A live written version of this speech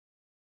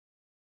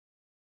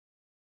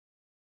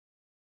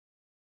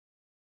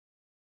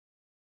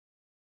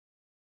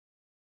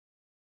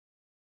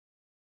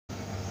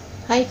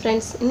Hi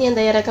friends, ഇന്ന് ഞാൻ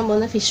തയ്യാറാക്കാൻ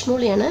പോകുന്ന ഫിഷ്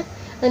മോളിയാണ്.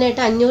 അതിനായിട്ട്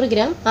 500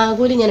 ഗ്രാം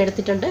ആഗോലി ഞാൻ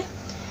എടുത്തിട്ടുണ്ട്.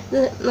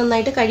 ഇത്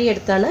നന്നായിട്ട്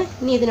കഴുകിയെടുത്താണ്.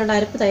 ഇനി ഇതിനുള്ള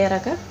അരപ്പ്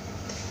തയ്യാറാക്കാം.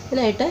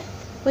 ഇതിനായിട്ട്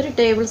 1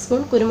 ടേബിൾ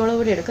സ്പൂൺ കുരുമുളക്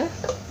പൊടി എടുക്കുക.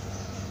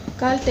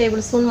 1/4 ടേബിൾ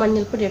സ്പൂൺ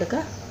മഞ്ഞൾപ്പൊടി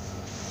എടുക്കുക.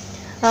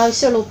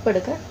 ആവശ്യമുള്ള ഉപ്പ്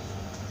എടുക്കുക.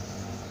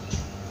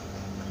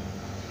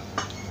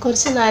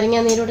 കുറച്ച്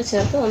നാരങ്ങ നീരോടെ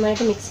ചേർത്ത്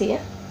നന്നായിട്ട് മിക്സ്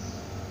ചെയ്യുക.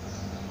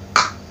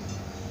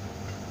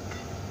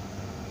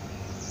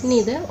 ഇനി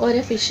ഇത്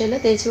ഓരോ ഫിഷിൽ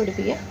തേച്ച്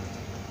പിടിപ്പിക്കുക.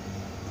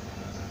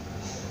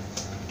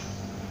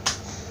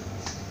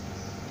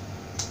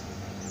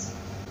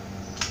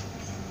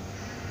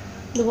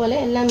 ഇതുപോലെ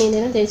എല്ലാ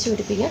മീനിലും തേച്ച്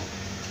പിടിപ്പിക്കുക.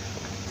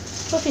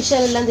 ഇപ്പോൾ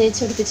ഫിഷെല്ലാം തേച്ച്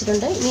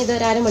പിടിപ്പിച്ചിട്ടുണ്ട്. ഇനി ഇത്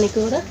ഒരു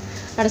അരമണിക്കൂർ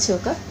അടച്ചു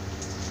വെക്കുക.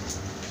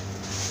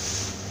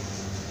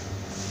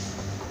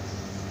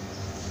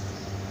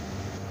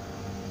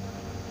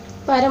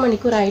 ഇപ്പോൾ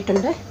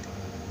അരമണിക്കൂറായിട്ടുണ്ട്.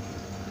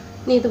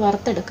 ഇനി ഇത്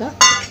വറുത്തെടുക്കുക.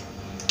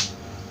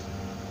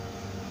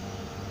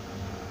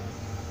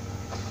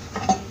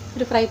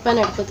 ഒരു ഫ്രൈ പാൻ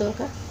അടുപ്പത്ത്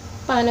വെക്കുക.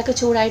 പാനൊക്കെ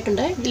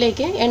ചൂടായിട്ടുണ്ട്.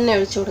 ഇതിലേക്ക് എണ്ണ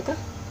ഒഴിച്ചു കൊടുക്കുക.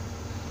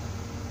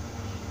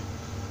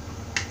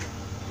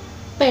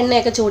 ഇപ്പോൾ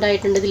എണ്ണയൊക്കെ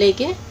ചൂടായിട്ടുണ്ട്.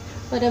 ഇതിലേക്ക്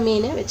ഓരോ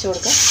മീൻ വെച്ച്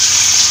കൊടുക്കുക.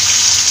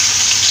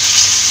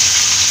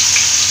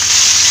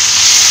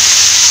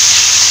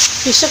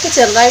 ഫിഷൊക്കെ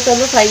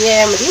ചെറുതായിട്ടൊന്ന് ഫ്രൈ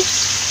ചെയ്യാൻ മതി.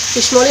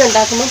 ഫിഷ് മോളി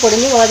ഉണ്ടാക്കുമ്പോൾ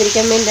പൊടിഞ്ഞു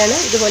പോകാതിരിക്കാൻ വേണ്ടിയാണ്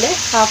ഇതുപോലെ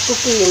ഹാഫ്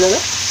കുക്ക് ചെയ്യുന്നത്.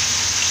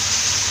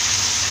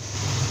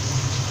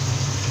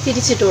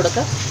 തിരിച്ചിട്ട്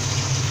കൊടുക്കുക.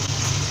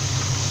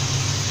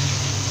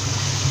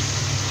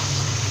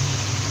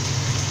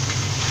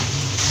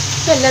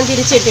 ഇപ്പോൾ എല്ലാം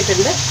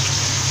തിരിച്ചിട്ടിട്ടുണ്ട്.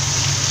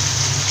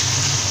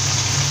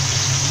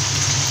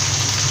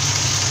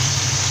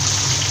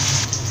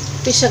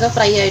 ഫിഷൊക്കെ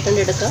ഫ്രൈ ആയിട്ടുണ്ട്.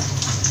 എടുക്കുക.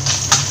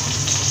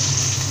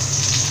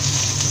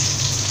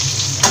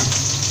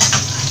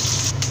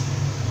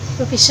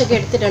 ഇപ്പോൾ ഫിഷൊക്കെ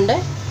എടുത്തിട്ടുണ്ട്.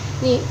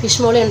 ഇനി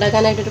ഫിഷ് മോളി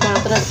ഉണ്ടാക്കാനായിട്ടൊരു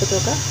പാത്രം എടുത്ത്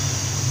വെക്കുക.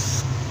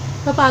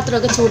 അപ്പോൾ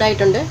പാത്രമൊക്കെ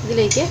ചൂടായിട്ടുണ്ട്.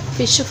 ഇതിലേക്ക്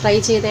ഫിഷ് ഫ്രൈ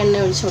ചെയ്ത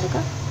എണ്ണ ഒഴിച്ചു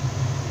കൊടുക്കുക.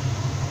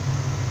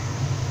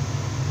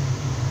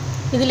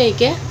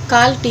 ഇതിലേക്ക്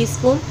 1/4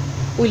 ടീസ്പൂൺ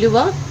ഉലുവ,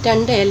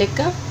 2 ഏലക്ക,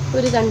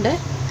 1 തണ്ട്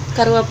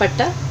കറുവപ്പട്ട,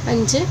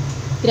 5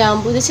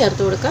 ഗ്രാമ്പൂ ഇത്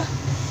ചേർത്ത് കൊടുക്കുക.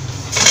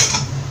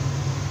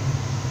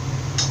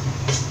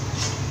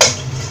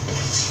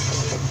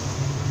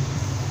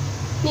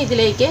 ഇനി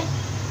ഇതിലേക്ക്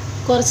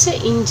കുറച്ച്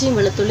ഇഞ്ചിയും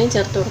വെളുത്തുള്ളിയും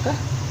ചേർത്ത് കൊടുക്കുക.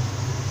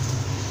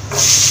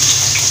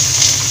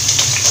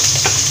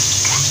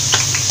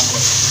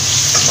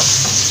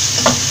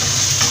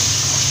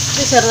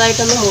 ഇത്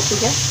ചെറുതായിട്ടൊന്ന്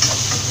മൂപ്പിക്കാം.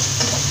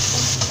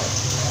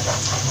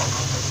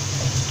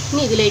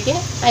 ഇനി ഇതിലേക്ക്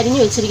അരിഞ്ഞു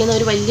വെച്ചിരിക്കുന്ന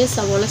ഒരു വലിയ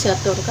സവോള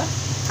ചേർത്ത് കൊടുക്കുക.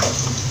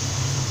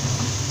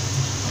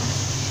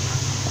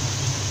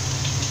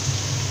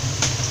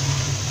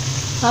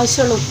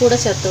 ആവശ്യമുള്ള ഉപ്പ് കൂടെ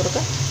ചേർത്ത്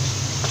കൊടുക്കുക.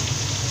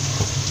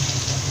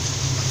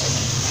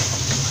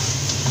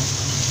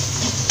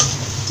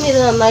 ഇനി ഇത്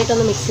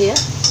നന്നായിട്ടൊന്ന് മിക്സ് ചെയ്യുക.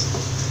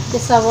 ഇനി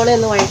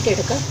സവോളയൊന്ന്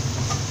വഴറ്റിയെടുക്കുക.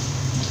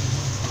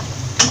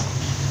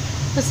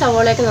 ഇപ്പോൾ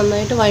സവോളയൊക്കെ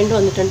നന്നായിട്ട് വഴണ്ട്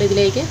വന്നിട്ടുണ്ട്.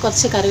 ഇതിലേക്ക്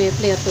കുറച്ച്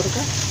കറിവേപ്പില ചേർത്ത്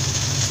കൊടുക്കുക.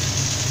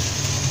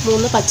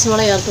 3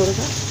 പച്ചമുളക് ചേർത്ത്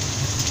കൊടുക്കുക.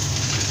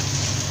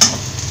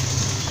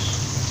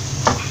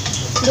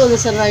 ഇതൊന്ന്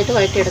ചെറുതായിട്ട്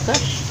വഴറ്റിയെടുക്കുക.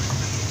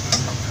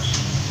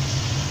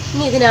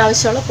 ഇനി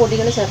ഇതിനാവശ്യമുള്ള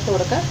പൊടികൾ ചേർത്ത്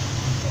കൊടുക്കുക.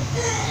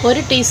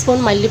 1 ടീസ്പൂൺ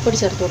മല്ലിപ്പൊടി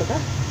ചേർത്ത് കൊടുക്കുക.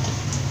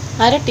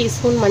 1/2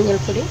 ടീസ്പൂൺ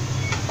മഞ്ഞൾപ്പൊടി,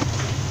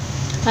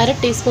 1/2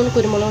 ടീസ്പൂൺ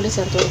കുരുമുളക് പൊടി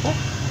ചേർത്ത് കൊടുക്കുക.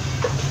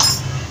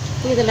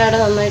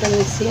 ഇതെല്ലാം നന്നായിട്ടൊന്ന്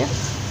മിക്സ് ചെയ്യുക.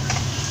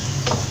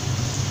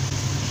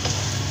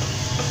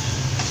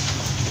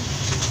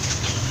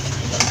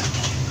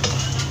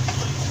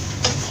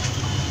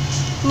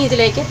 ഇനി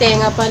ഇതിലേക്ക്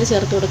തേങ്ങാപ്പാൽ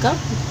ചേർത്ത് കൊടുക്കാം.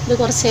 ഇത്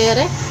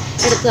കുറച്ചേറെ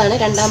എടുത്തതാണ്.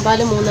 2ാം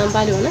പാലും 3ാം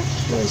പാലുമാണ്.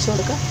 ഒഴിച്ചു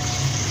കൊടുക്കുക.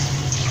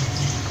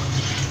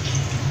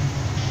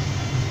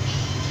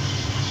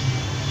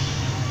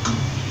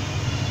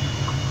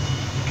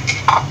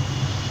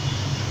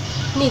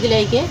 ഇനി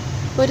ഇതിലേക്ക്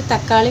ഒരു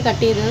തക്കാളി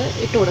കട്ട് ചെയ്തത്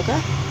ഇട്ട് കൊടുക്കുക.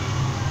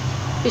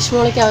 ഫിഷ്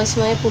മോളിക്ക്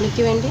ആവശ്യമായ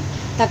പുളിക്ക് വേണ്ടി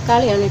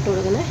തക്കാളിയാണ് ഇട്ട്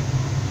കൊടുക്കുന്നത്.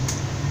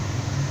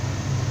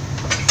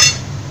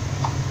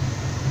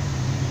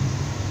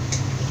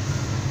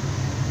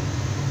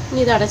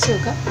 ഇനി ഇത് അടച്ചു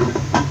വെക്കുക.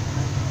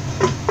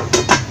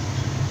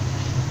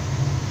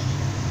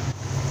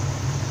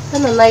 ഇത്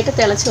നന്നായിട്ട്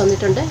തിളച്ച്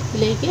വന്നിട്ടുണ്ട്.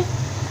 ഇതിലേക്ക്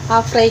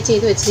ഫ്രൈ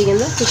ചെയ്ത്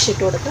വെച്ചിരിക്കുന്ന ഫിഷ്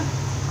ഇട്ട് കൊടുക്കുക.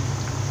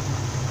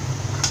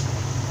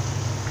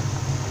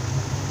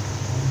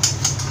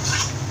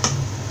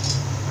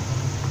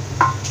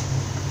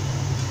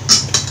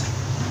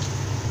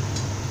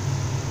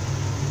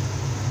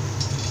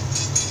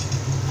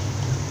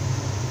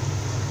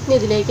 ഇനി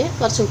ഇതിലേക്ക്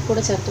കുറച്ച് ഉപ്പ്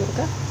കൂടെ ചേർത്ത്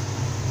കൊടുക്കുക.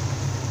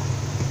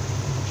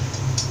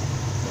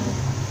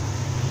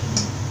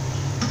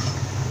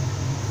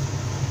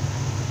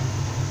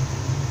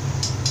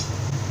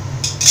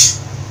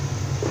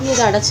 ഇനി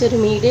ഇത് അടച്ചൊരു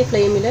മീഡിയം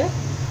ഫ്ലെയിമിൽ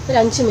ഒരു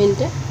 5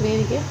 മിനിറ്റ്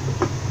വേവിക്കുക.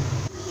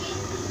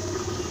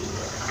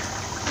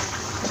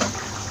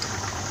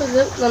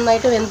 ഇത്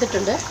നന്നായിട്ട്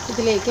വെന്തിട്ടുണ്ട്.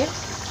 ഇതിലേക്ക്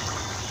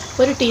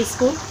 1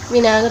 ടീസ്പൂൺ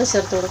വിനാഗിരി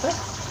ചേർത്ത് കൊടുക്കുക.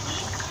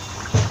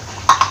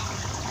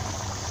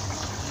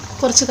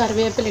 കുറച്ച്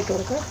കറിവേപ്പില ഇട്ട്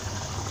കൊടുക്കുക.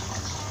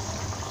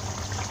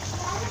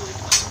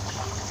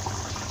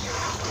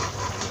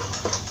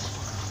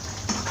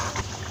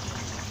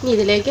 ഇനി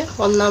ഇതിലേക്ക്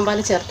ഒന്നാം പാൽ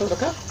ചേർത്ത്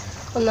കൊടുക്കാം.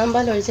 ഒന്നാം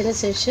പാൽ ഒഴിച്ചതിന്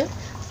ശേഷം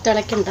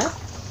തിളയ്ക്കണ്ട,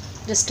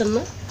 ജസ്റ്റ്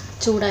ഒന്ന്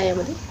ചൂടായാൽ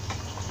മതി.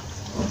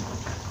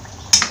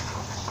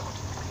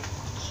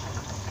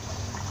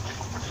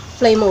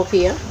 ഫ്ലെയിം ഓഫ്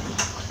ചെയ്യാം.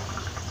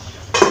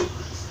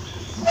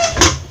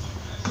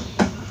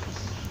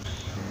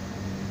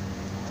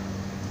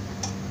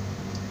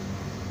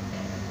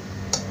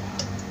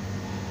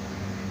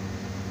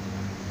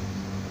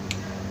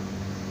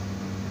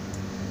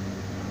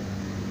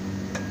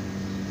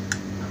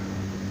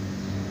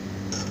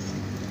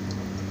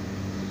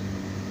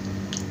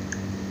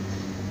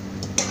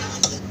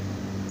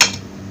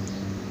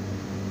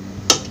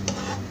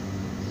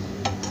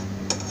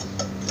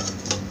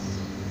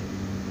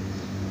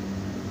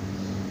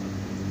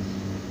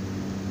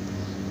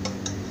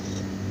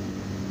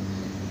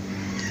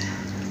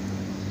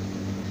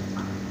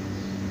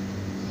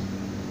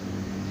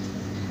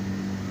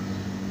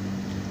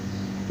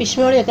 ഫിഷ്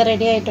മോളിയൊക്കെ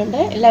റെഡി ആയിട്ടുണ്ട്.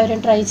 എല്ലാവരും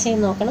ട്രൈ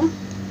ചെയ്ത് നോക്കണം.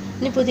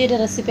 ഇനി പുതിയൊരു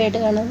റെസിപ്പി ആയിട്ട്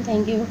കാണാം.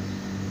 Thank you.